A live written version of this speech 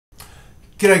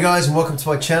G'day guys and welcome to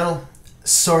my channel.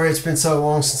 Sorry it's been so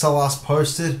long since I last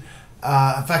posted.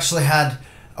 I've actually had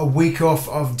a week off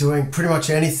of doing pretty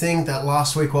much anything that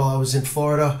last week while I was in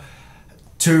Florida.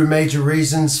 Two major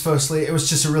reasons. Firstly, it was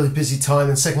just a really busy time,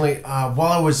 and secondly,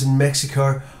 while I was in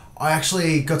Mexico, I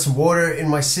actually got some water in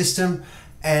my system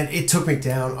and it took me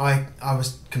down. I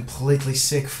was completely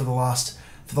sick for the last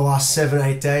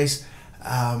 7-8 days.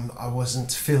 I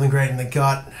wasn't feeling great in the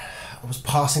gut. I was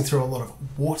passing through a lot of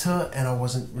water and I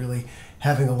wasn't really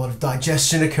having a lot of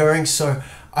digestion occurring, so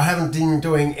I haven't been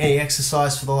doing any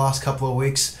exercise for the last couple of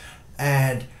weeks,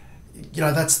 and you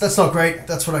know that's not great.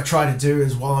 That's what I try to do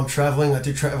is while I'm traveling. I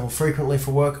do travel frequently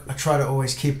for work. I try to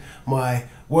always keep my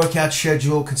workout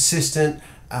schedule consistent,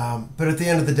 but at the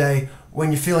end of the day,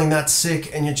 when you're feeling that sick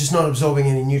and you're just not absorbing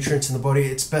any nutrients in the body,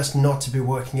 it's best not to be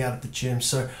working out at the gym.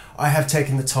 So I have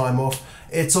taken the time off.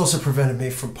 It's also prevented me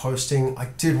from posting. I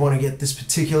did want to get this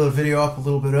particular video up a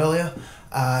little bit earlier.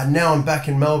 Now I'm back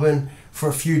in Melbourne for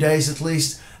a few days at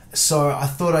least, so I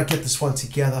thought I'd get this one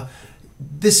together.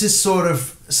 This is sort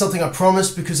of something I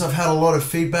promised because I've had a lot of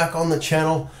feedback on the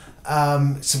channel,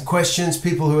 some questions,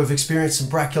 people who have experienced some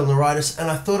brachial neuritis, and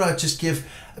I thought I'd just give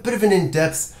a bit of an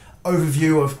in-depth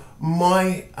overview of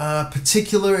my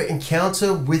particular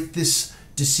encounter with this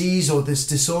disease or this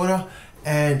disorder,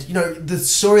 and you know the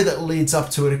story that leads up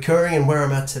to it occurring and where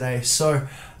I'm at today. So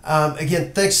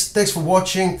again, thanks for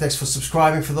watching, thanks for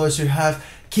subscribing for those who have.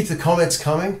 Keep the comments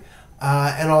coming,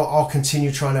 and I'll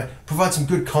continue trying to provide some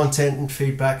good content and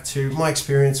feedback to my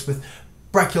experience with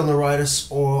brachial neuritis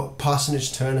or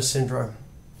Parsonage Turner Syndrome.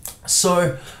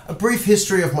 So a brief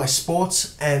history of my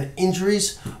sports and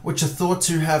injuries which are thought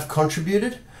to have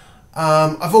contributed.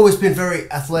 I've always been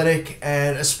very athletic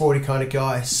and a sporty kind of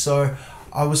guy, so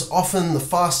I was often the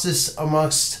fastest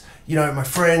amongst my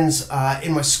friends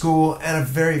in my school, and a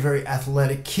very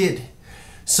athletic kid.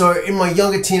 So in my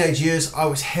younger teenage years, I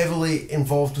was heavily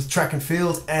involved with track and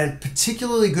field, and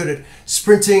particularly good at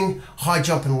sprinting, high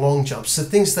jump and long jump. So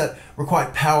things that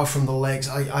required power from the legs,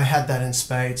 I had that in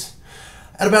spades.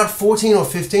 At about 14 or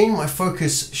 15, my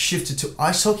focus shifted to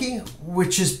ice hockey,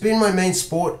 which has been my main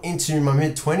sport into my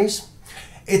mid-20s.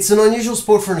 It's an unusual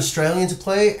sport for an Australian to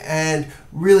play, and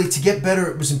really to get better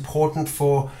it was important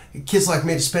for kids like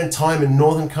me to spend time in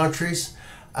northern countries.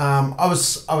 I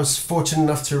was fortunate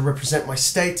enough to represent my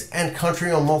state and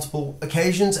country on multiple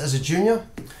occasions as a junior,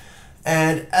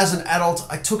 and as an adult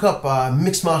I took up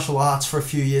mixed martial arts for a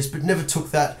few years, but never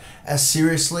took that as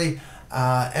seriously,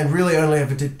 and really only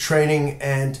ever did training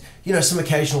and some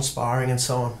occasional sparring and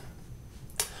so on.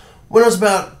 When I was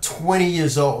about 20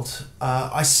 years old,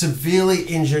 I severely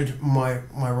injured my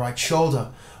right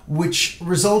shoulder, which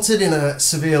resulted in a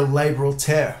severe labral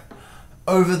tear.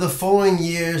 Over the following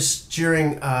years,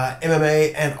 during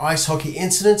MMA and ice hockey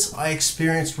incidents, I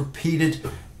experienced repeated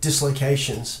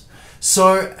dislocations.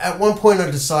 So at one point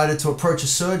I decided to approach a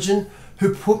surgeon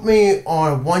who put me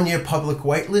on a 1-year public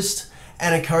wait list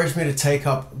and encouraged me to take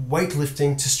up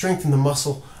weightlifting to strengthen the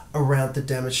muscle around the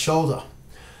damaged shoulder.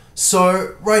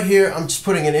 So right here, I'm just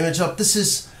putting an image up.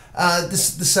 This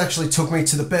actually took me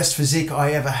to the best physique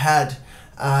I ever had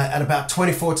at about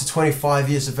 24 to 25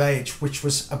 years of age, which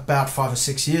was about 5 or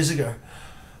 6 years ago.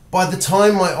 By the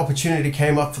time my opportunity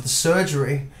came up for the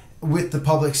surgery with the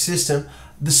public system,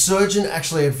 the surgeon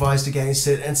actually advised against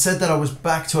it and said that I was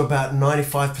back to about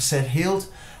 95% healed,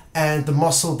 and the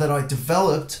muscle that I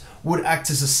developed would act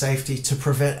as a safety to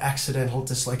prevent accidental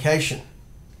dislocation.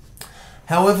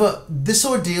 However, this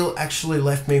ordeal actually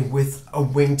left me with a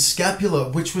winged scapula,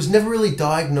 which was never really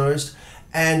diagnosed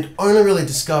and only really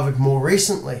discovered more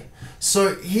recently.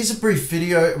 So here's a brief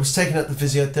video. It was taken at the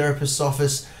physiotherapist's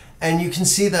office, and you can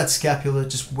see that scapula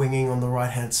just winging on the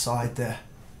right hand side there.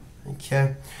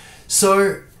 Okay,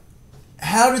 so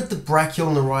how did the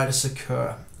brachial neuritis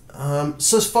occur?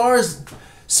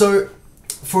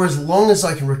 For as long as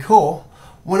I can recall,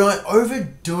 when I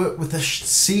overdo it with a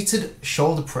seated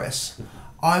shoulder press,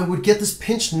 I would get this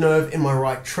pinched nerve in my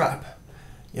right trap,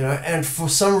 and for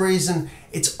some reason,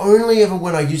 it's only ever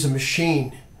when I use a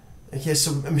machine, okay,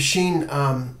 so a machine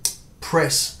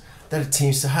press, that it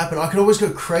seems to happen. I could always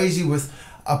go crazy with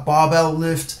a barbell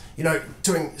lift,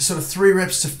 doing sort of 3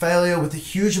 reps to failure with a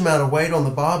huge amount of weight on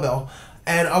the barbell,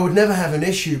 and I would never have an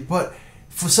issue. But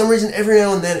for some reason, every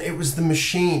now and then, it was the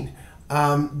machine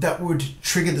that would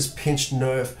trigger this pinched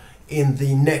nerve in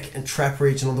the neck and trap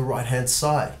region on the right hand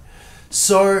side.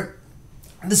 So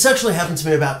this actually happened to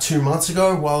me about 2 months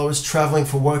ago while I was traveling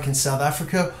for work in South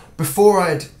Africa, before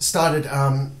I'd started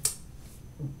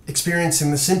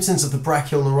experiencing the symptoms of the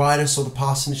brachial neuritis or the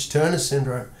Parsonage Turner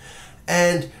Syndrome.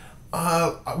 And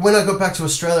when I got back to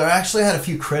Australia, I actually had a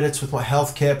few credits with my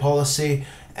healthcare policy,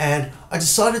 and I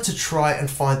decided to try and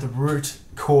find the root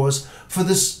cause for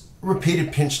this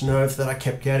repeated pinched nerve that I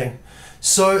kept getting.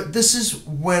 So this is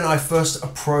when I first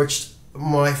approached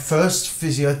my first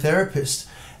physiotherapist,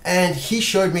 and he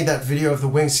showed me that video of the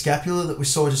winged scapula that we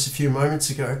saw just a few moments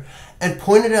ago, and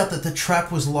pointed out that the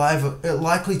trap was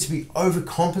likely to be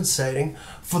overcompensating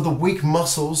for the weak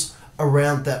muscles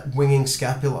around that winging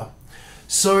scapula.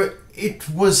 So it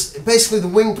was basically the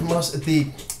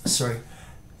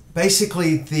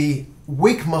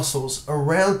weak muscles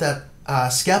around that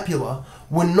scapula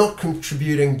were not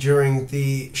contributing during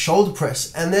the shoulder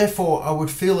press, and therefore I would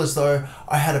feel as though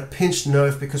I had a pinched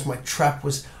nerve because my trap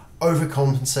was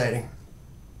overcompensating.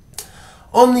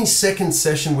 On the second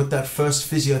session with that first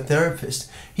physiotherapist,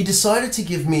 he decided to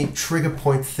give me trigger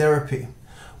point therapy,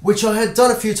 which I had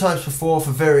done a few times before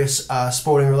for various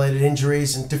sporting related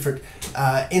injuries and different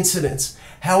incidents.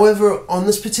 However, on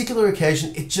this particular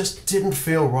occasion, it just didn't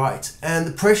feel right, and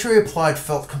the pressure he applied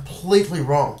felt completely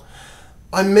wrong.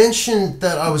 I mentioned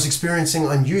that I was experiencing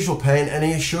unusual pain, and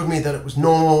he assured me that it was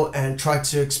normal and tried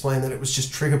to explain that it was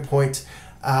just trigger point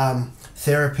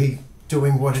therapy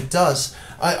doing what it does.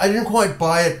 I didn't quite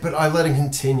buy it, but I let him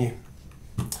continue.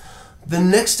 The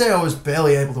next day I was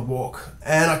barely able to walk,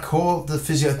 and I called the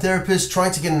physiotherapist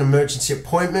trying to get an emergency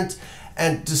appointment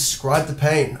and described the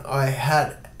pain I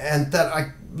had and that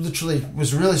I literally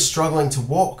was really struggling to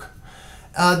walk.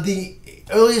 The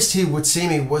earliest he would see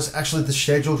me was actually the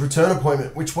scheduled return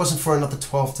appointment, which wasn't for another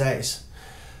 12 days.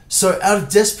 So out of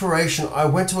desperation, I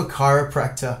went to a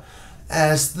chiropractor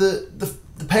as the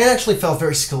pain actually felt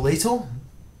very skeletal.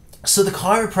 So the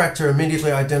chiropractor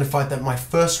immediately identified that my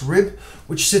first rib,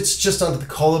 which sits just under the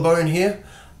collarbone here,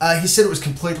 he said it was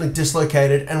completely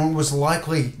dislocated and was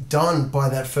likely done by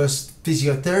that first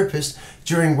physiotherapist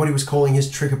during what he was calling his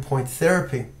trigger point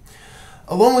therapy.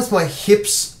 Along with my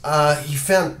hips, he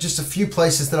found just a few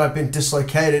places that I'd been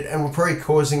dislocated and were probably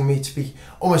causing me to be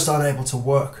almost unable to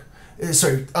walk.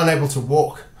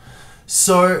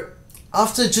 So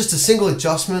after just a single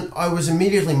adjustment, I was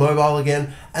immediately mobile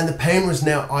again, and the pain was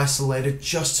now isolated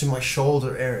just to my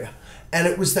shoulder area. And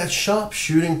it was that sharp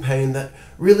shooting pain that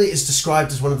really is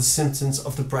described as one of the symptoms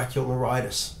of the brachial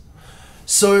neuritis.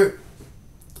 So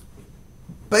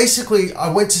basically, I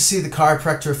went to see the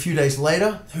chiropractor a few days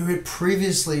later, who had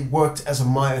previously worked as a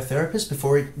myotherapist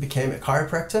before he became a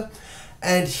chiropractor.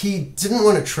 And he didn't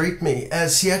want to treat me,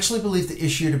 as he actually believed the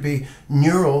issue to be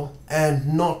neural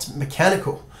and not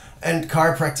mechanical. And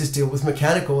chiropractors deal with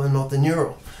mechanical and not the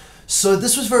neural. So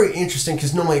this was very interesting,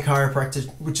 because normally a chiropractor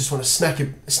would just want to snap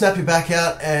your back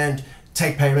out and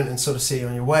take payment and sort of see you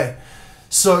on your way.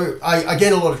 So I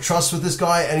gained a lot of trust with this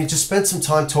guy, and he just spent some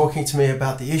time talking to me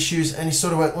about the issues, and he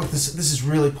sort of went, look, this is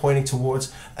really pointing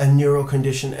towards a neural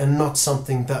condition and not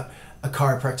something that a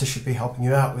chiropractor should be helping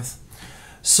you out with.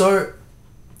 So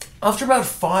after about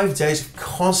 5 days of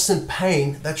constant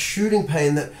pain, that shooting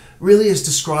pain that really is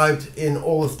described in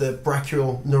all of the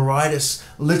brachial neuritis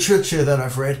literature that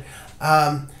I've read,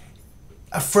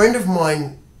 a friend of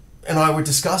mine and I were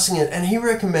discussing it, and he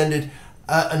recommended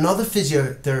another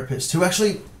physiotherapist who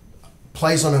actually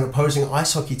plays on an opposing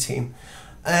ice hockey team.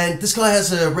 And this guy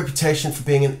has a reputation for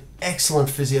being an excellent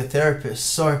physiotherapist.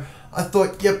 So I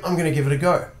thought, yep, I'm going to give it a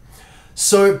go.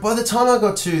 So by the time I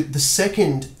got to the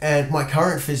second and my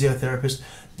current physiotherapist,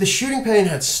 the shooting pain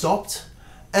had stopped,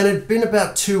 and it had been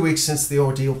about 2 weeks since the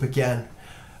ordeal began.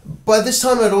 By this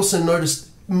time, I'd also noticed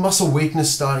muscle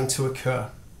weakness starting to occur.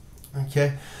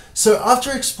 Okay, so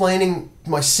after explaining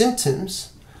my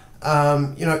symptoms,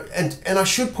 and I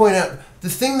should point out, the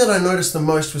thing that I noticed the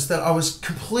most was that I was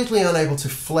completely unable to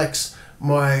flex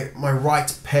my right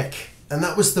pec. And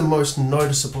that was the most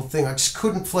noticeable thing. I just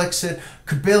couldn't flex it,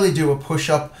 could barely do a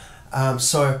push-up.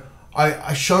 So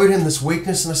I showed him this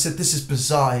weakness, and I said, this is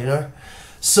bizarre, you know?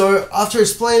 So after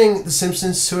explaining the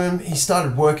symptoms to him, he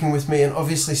started working with me and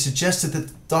obviously suggested that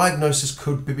the diagnosis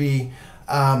could be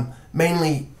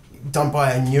mainly done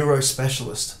by a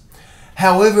neurospecialist.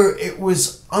 However, it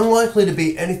was unlikely to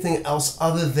be anything else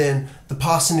other than the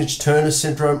Parsonage Turner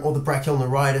Syndrome or the Brachial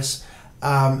Neuritis,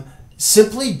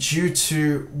 simply due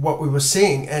to what we were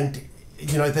seeing and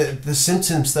the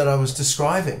symptoms that I was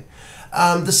describing.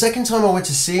 The second time I went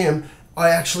to see him, I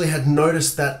actually had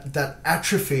noticed that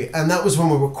atrophy, and that was when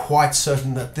we were quite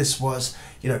certain that this was,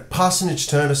 Parsonage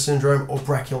Turner Syndrome or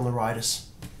Brachial Neuritis.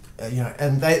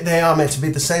 And they are meant to be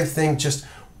the same thing, just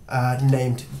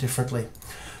named differently.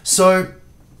 So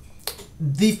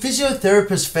the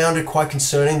physiotherapist found it quite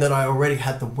concerning that I already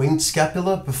had the winged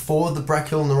scapula before the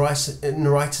brachial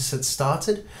neuritis had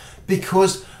started,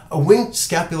 because a winged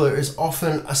scapula is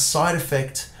often a side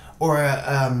effect or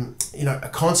a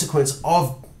consequence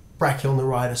of brachial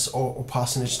neuritis or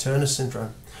Parsonage Turner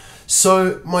Syndrome.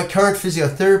 So my current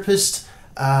physiotherapist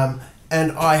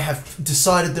and I have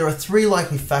decided there are 3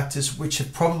 likely factors which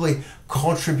have probably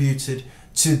contributed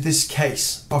to this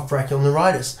case of brachial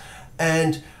neuritis.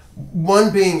 And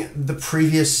one being the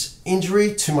previous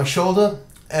injury to my shoulder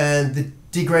and the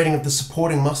degrading of the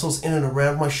supporting muscles in and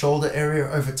around my shoulder area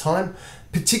over time,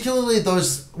 particularly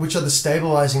those which are the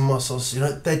stabilizing muscles.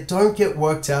 They don't get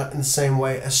worked out in the same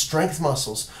way as strength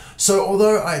muscles. So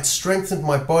although I had strengthened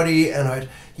my body and I'd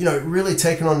really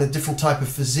taken on a different type of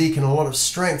physique and a lot of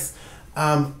strength,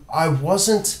 I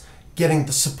wasn't getting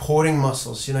the supporting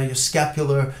muscles, your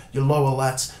scapula, your lower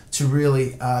lats, to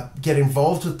really get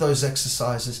involved with those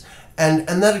exercises. And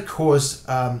that had caused,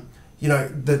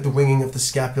 the winging of the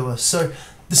scapula. So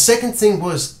the second thing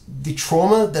was the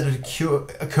trauma that had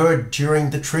occurred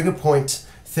during the trigger point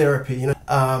therapy,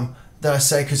 that I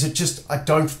say, because I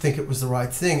don't think it was the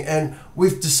right thing. And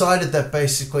we've decided that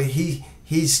basically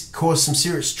he's caused some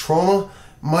serious trauma,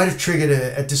 might have triggered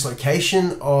a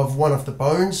dislocation of one of the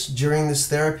bones during this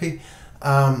therapy.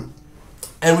 And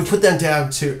we put that down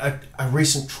to a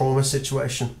recent trauma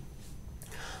situation.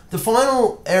 The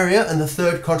final area and the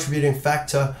third contributing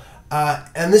factor,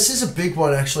 and this is a big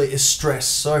one actually, is stress.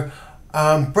 So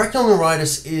brachial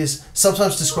neuritis is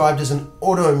sometimes described as an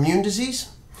autoimmune disease.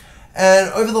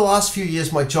 And over the last few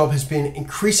years, my job has been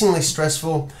increasingly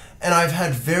stressful, and I've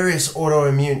had various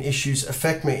autoimmune issues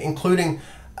affect me, including,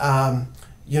 mild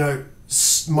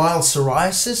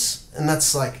psoriasis, and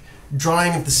that's like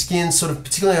drying of the skin, sort of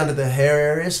particularly under the hair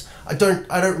areas. I don't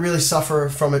really suffer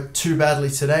from it too badly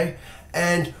today.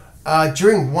 And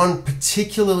during one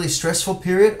particularly stressful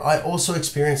period, I also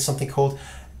experienced something called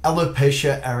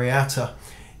alopecia areata.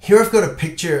 Here I've got a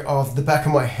picture of the back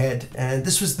of my head, and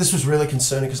this was really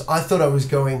concerning because I thought I was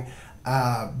going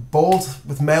bald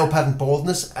with male pattern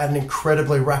baldness at an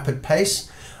incredibly rapid pace,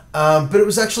 but it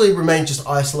was actually remained just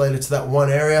isolated to that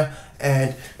one area.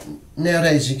 And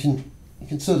nowadays you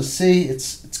can sort of see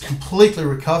it's completely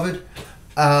recovered.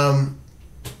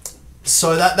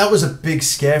 So that was a big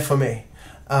scare for me.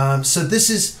 So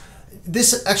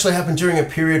this actually happened during a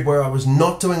period where I was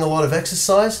not doing a lot of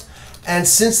exercise. And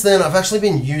since then, I've actually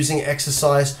been using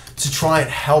exercise to try and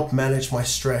help manage my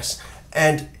stress.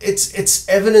 And it's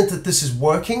evident that this is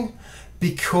working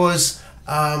because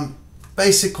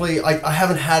basically I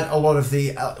haven't had a lot of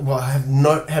the, I have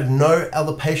had no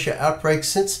alopecia outbreaks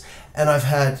since, and I've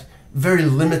had very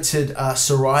limited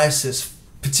psoriasis,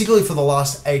 particularly for the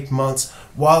last 8 months,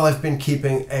 while I've been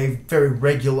keeping a very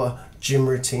regular gym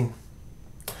routine.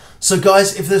 So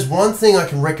guys, if there's one thing I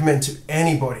can recommend to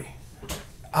anybody,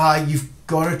 you've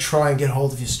got to try and get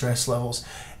hold of your stress levels.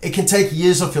 It can take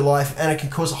years off your life, and it can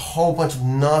cause a whole bunch of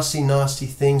nasty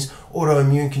things,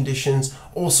 autoimmune conditions,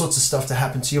 all sorts of stuff to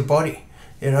happen to your body.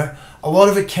 A lot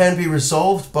of it can be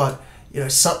resolved, but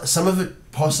some of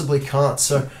it possibly can't.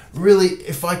 So really,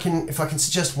 if I can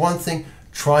suggest one thing,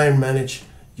 try and manage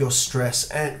your stress.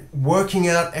 And working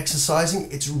out,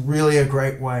 exercising, it's really a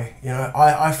great way.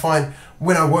 I find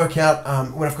when I work out,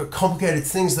 when I've got complicated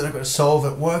things that I've got to solve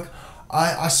at work,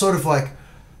 I sort of like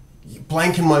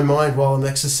blank in my mind while I'm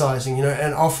exercising,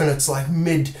 and often it's like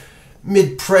mid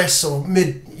press or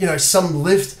mid, some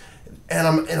lift, and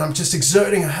I'm just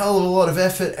exerting a hell of a lot of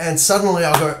effort, and suddenly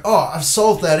I'll go, oh, I've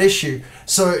solved that issue.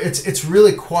 So it's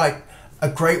really quite a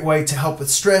great way to help with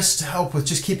stress, to help with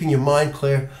just keeping your mind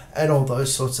clear and all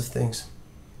those sorts of things.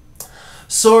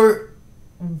 So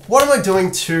what am I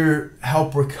doing to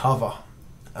help recover?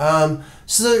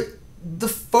 So the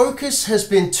focus has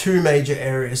been 2 major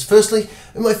areas. Firstly,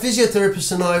 my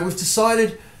physiotherapist and I, we've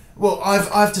decided,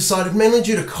 I've decided, mainly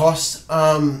due to cost,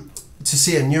 to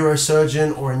see a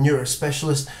neurosurgeon or a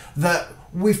neurospecialist, that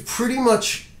we've pretty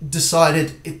much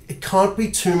decided it can't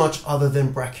be too much other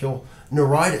than brachial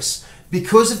neuritis.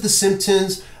 Because of the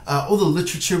symptoms, all the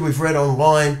literature we've read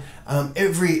online,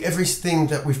 everything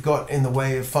that we've got in the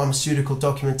way of pharmaceutical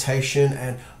documentation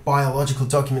and biological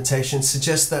documentation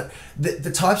suggests that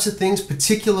the types of things,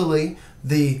 particularly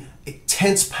the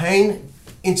intense pain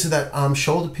into that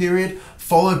shoulder period,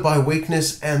 followed by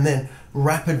weakness and then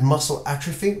rapid muscle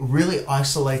atrophy, really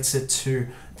isolates it to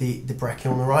the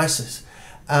brachial neuritis.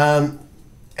 And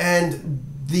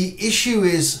the issue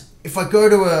is, if I go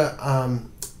to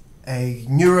a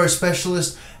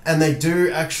neurospecialist and they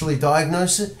do actually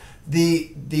diagnose it,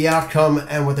 the outcome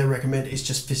and what they recommend is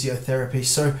just physiotherapy.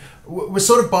 So we're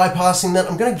sort of bypassing that.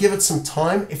 I'm going to give it some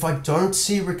time. If I don't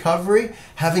see recovery,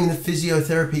 having the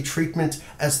physiotherapy treatment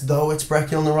as though it's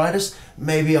brachial neuritis,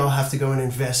 maybe I'll have to go and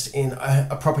invest in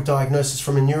a proper diagnosis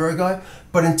from a neuro guy.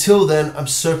 But until then, I'm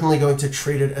certainly going to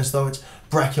treat it as though it's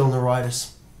brachial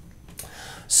neuritis.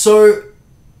 So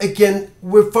again,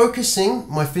 we're focusing,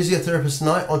 my physiotherapist and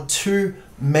I, on two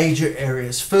major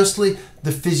areas. Firstly,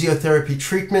 the physiotherapy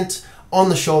treatment on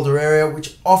the shoulder area,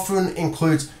 which often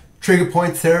includes trigger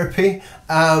point therapy.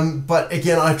 But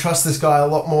again, I trust this guy a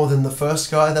lot more than the first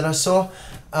guy that I saw.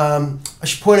 I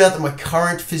should point out that my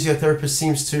current physiotherapist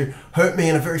seems to hurt me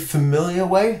in a very familiar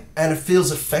way, and it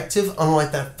feels effective,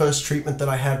 unlike that first treatment that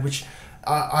I had, which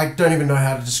I don't even know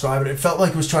how to describe it. It felt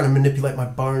like it was trying to manipulate my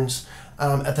bones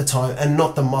at the time and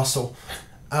not the muscle.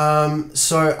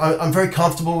 So I'm very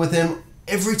comfortable with him.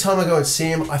 Every time I go and see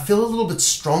him, I feel a little bit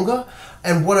stronger.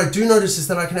 And what I do notice is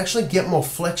that I can actually get more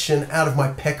flexion out of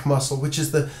my pec muscle, which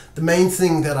is the main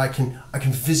thing that I can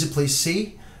visibly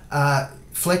see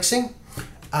flexing.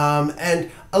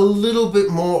 And a little bit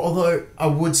more, although I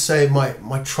would say my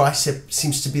tricep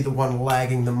seems to be the one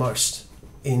lagging the most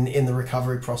in the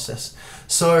recovery process.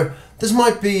 So this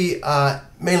might be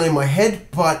mainly in my head,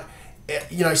 but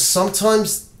you know,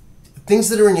 sometimes things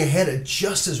that are in your head are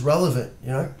just as relevant,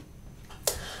 you know.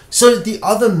 So the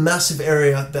other massive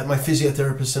area that my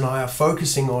physiotherapist and I are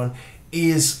focusing on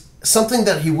is something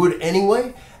that he would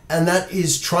anyway, and that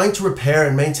is trying to repair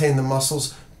and maintain the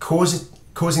muscles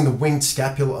causing the winged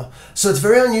scapula. So it's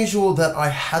very unusual that I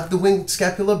had the winged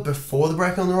scapula before the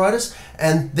brachial neuritis,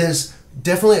 and there's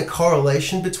definitely a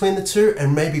correlation between the two,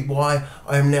 and maybe why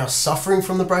I am now suffering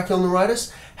from the brachial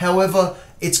neuritis. However,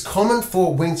 it's common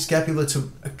for winged scapula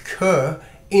to occur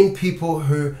in people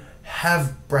who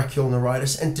have brachial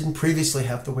neuritis and didn't previously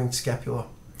have the winged scapula.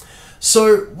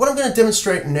 So what I'm going to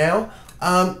demonstrate now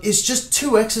is just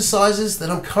two exercises that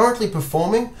I'm currently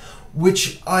performing,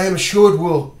 which I am assured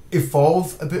will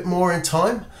evolve a bit more in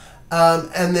time.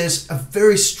 And there's a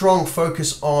very strong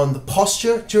focus on the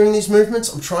posture during these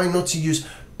movements. I'm trying not to use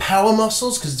power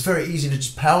muscles because it's very easy to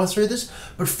just power through this,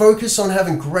 but focus on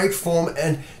having great form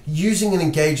and using and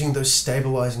engaging those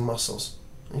stabilizing muscles.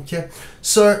 Okay,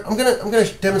 so I'm gonna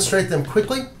demonstrate them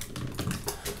quickly,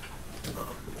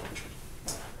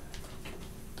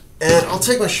 and I'll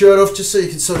take my shirt off just so you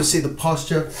can sort of see the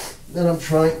posture that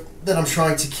I'm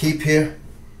trying to keep here.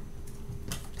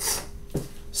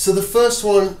 So the first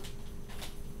one,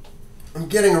 I'm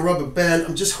getting a rubber band.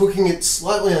 I'm just hooking it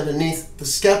slightly underneath the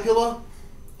scapula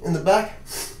in the back,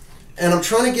 and I'm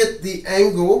trying to get the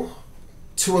angle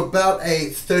to about a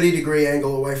 30-degree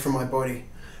angle away from my body.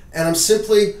 And I'm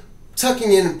simply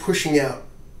tucking in and pushing out,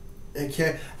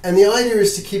 okay? And the idea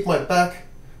is to keep my back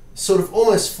sort of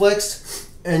almost flexed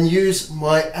and use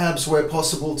my abs where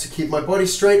possible to keep my body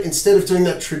straight. Instead of doing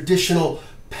that traditional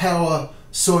power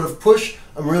sort of push,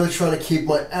 I'm really trying to keep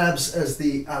my abs as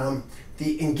the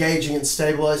engaging and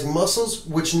stabilizing muscles,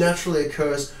 which naturally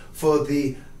occurs for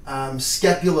the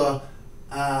scapular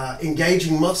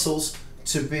engaging muscles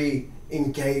to be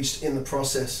engaged in the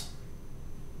process.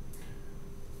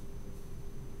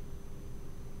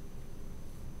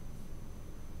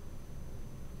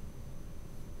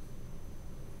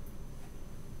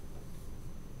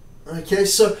 Okay,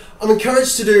 so I'm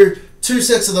encouraged to do 2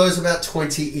 sets of those, about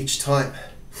 20 each time.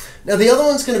 Now the other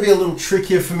one's going to be a little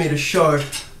trickier for me to show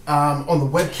on the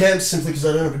webcam, simply because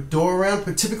I don't have a door around,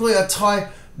 but typically I tie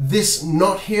this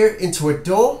knot here into a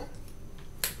door,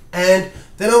 and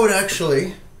then I would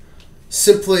actually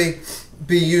simply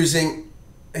be using,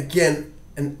 again,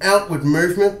 an outward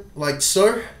movement like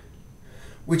so,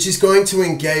 which is going to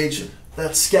engage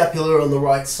that scapula on the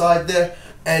right side there,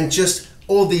 and just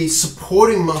all the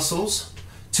supporting muscles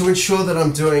to ensure that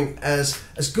I'm doing as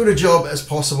good a job as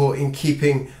possible in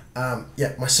keeping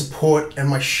my support and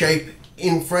my shape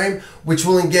in frame, which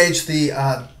will engage the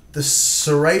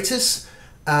serratus,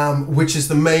 which is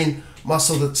the main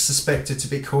muscle that's suspected to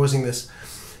be causing this.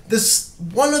 There's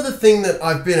one other thing that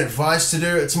I've been advised to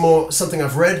do. It's more something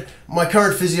I've read. My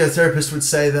current physiotherapist would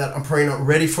say that I'm probably not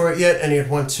ready for it yet, and he'd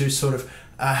want to sort of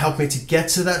help me to get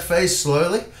to that phase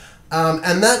slowly.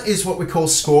 And that is what we call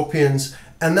scorpions,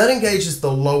 and that engages the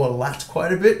lower lat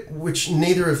quite a bit, which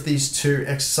neither of these two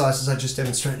exercises I just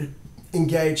demonstrated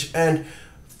engage. And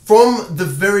from the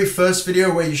very first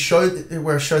video where I showed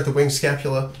the wing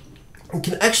scapula, you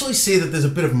can actually see that there's a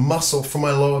bit of muscle from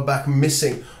my lower back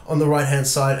missing on the right hand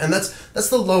side, and that's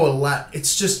the lower lat.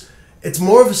 It's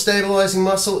more of a stabilizing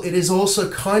muscle. It is also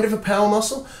kind of a power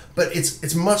muscle, but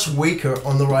it's much weaker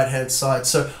on the right hand side.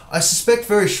 So I suspect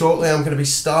very shortly I'm going to be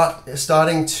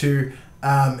starting to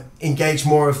engage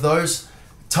more of those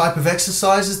type of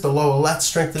exercises, the lower lat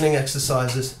strengthening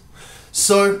exercises.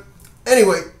 So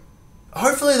anyway,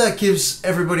 hopefully that gives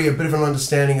everybody a bit of an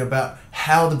understanding about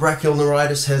how the brachial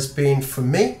neuritis has been for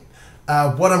me,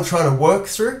 what I'm trying to work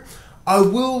through. I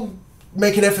will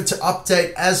make an effort to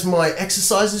update as my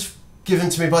exercises given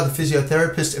to me by the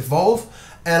physiotherapist evolve,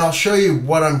 and I'll show you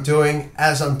what I'm doing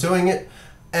as I'm doing it.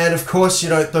 And of course, you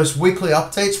know, those weekly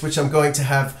updates, which I'm going to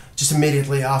have just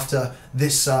immediately after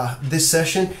this this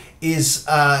session, is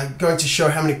going to show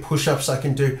how many push-ups I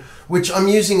can do, which I'm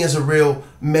using as a real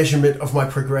measurement of my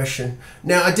progression.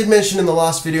 Now, I did mention in the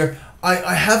last video,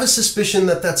 I have a suspicion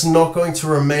that that's not going to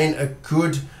remain a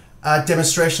good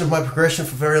demonstration of my progression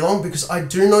for very long, because I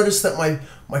do notice that my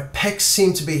pecs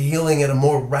seem to be healing at a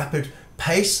more rapid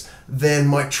pace than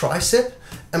my tricep,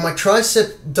 and my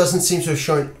tricep doesn't seem to have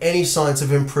shown any signs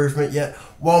of improvement yet,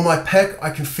 while my pec, I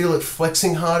can feel it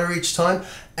flexing harder each time.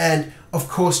 And of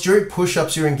course, during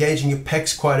push-ups, you're engaging your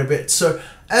pecs quite a bit. So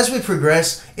as we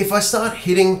progress, if I start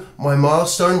hitting my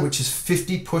milestone, which is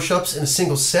 50 push-ups in a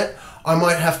single set, I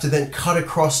might have to then cut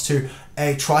across to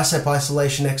a tricep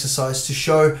isolation exercise to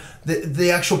show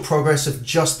the actual progress of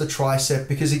just the tricep,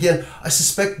 because again, I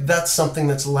suspect that's something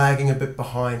that's lagging a bit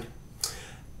behind.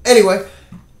 Anyway,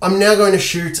 I'm now going to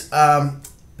shoot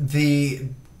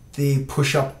the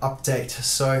push-up update.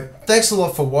 So thanks a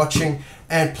lot for watching,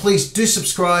 and please do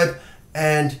subscribe,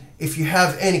 and if you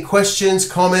have any questions,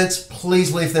 comments,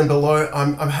 please leave them below.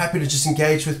 I'm happy to just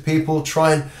engage with people,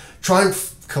 try and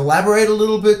collaborate a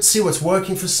little bit, see what's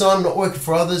working for some, not working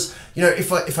for others. You know,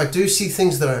 if I do see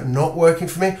things that are not working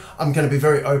for me, I'm going to be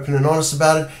very open and honest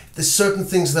about it. There's certain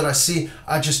things that I see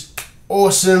are just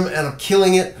awesome and I'm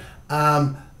killing it.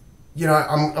 You know,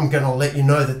 I'm going to let you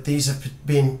know that these have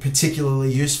been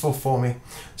particularly useful for me.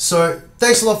 So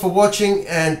thanks a lot for watching,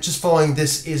 and just following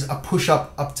this is a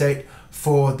push-up update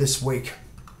for this week.